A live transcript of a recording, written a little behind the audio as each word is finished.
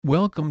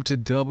Welcome to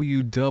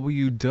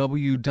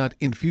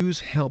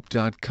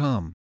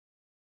www.infusehelp.com.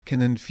 Can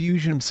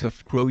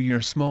Infusionsoft grow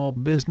your small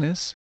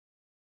business?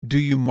 Do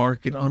you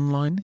market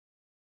online?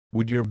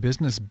 Would your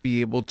business be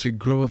able to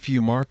grow if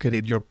you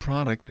marketed your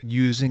product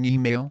using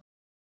email?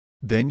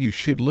 Then you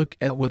should look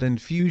at what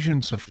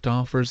Infusionsoft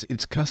offers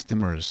its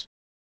customers.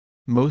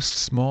 Most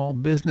small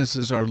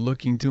businesses are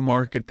looking to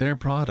market their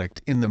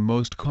product in the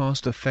most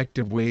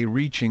cost-effective way,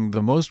 reaching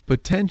the most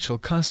potential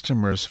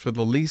customers for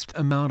the least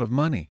amount of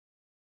money.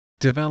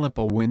 Develop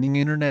a winning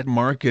internet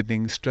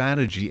marketing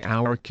strategy.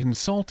 Our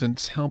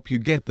consultants help you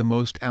get the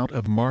most out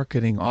of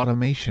marketing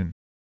automation.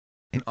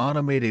 An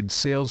automated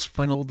sales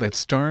funnel that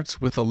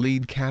starts with a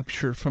lead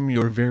capture from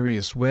your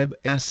various web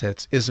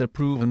assets is a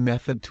proven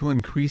method to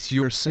increase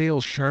your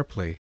sales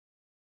sharply.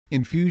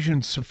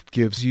 Infusionsoft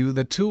gives you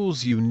the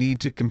tools you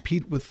need to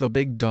compete with the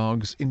big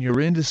dogs in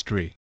your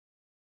industry.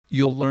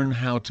 You'll learn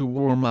how to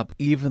warm up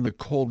even the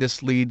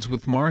coldest leads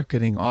with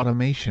marketing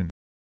automation.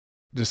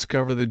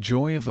 Discover the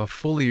joy of a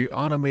fully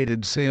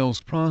automated sales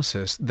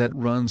process that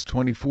runs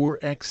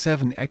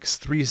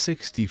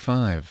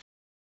 24/7/365.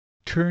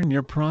 Turn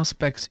your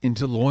prospects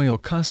into loyal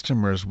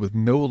customers with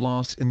no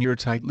loss in your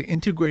tightly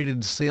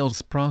integrated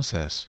sales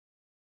process.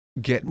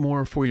 Get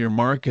more for your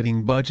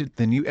marketing budget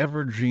than you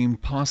ever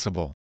dreamed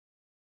possible.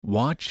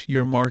 Watch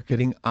your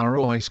marketing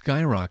ROI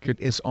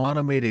skyrocket as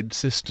automated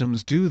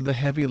systems do the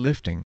heavy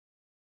lifting.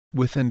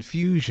 With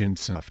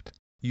Infusionsoft,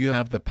 you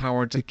have the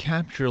power to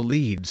capture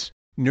leads,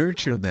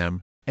 nurture them,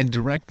 and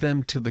direct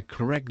them to the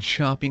correct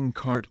shopping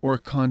cart or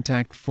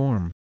contact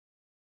form.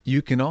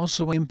 You can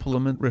also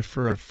implement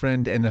refer a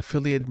friend and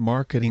affiliate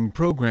marketing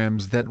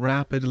programs that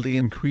rapidly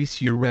increase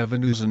your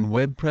revenues and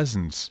web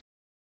presence.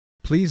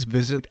 Please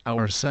visit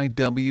our site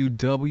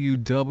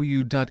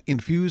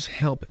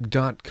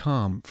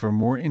www.infusehelp.com for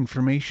more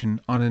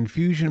information on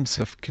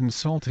Infusionsoft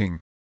Consulting.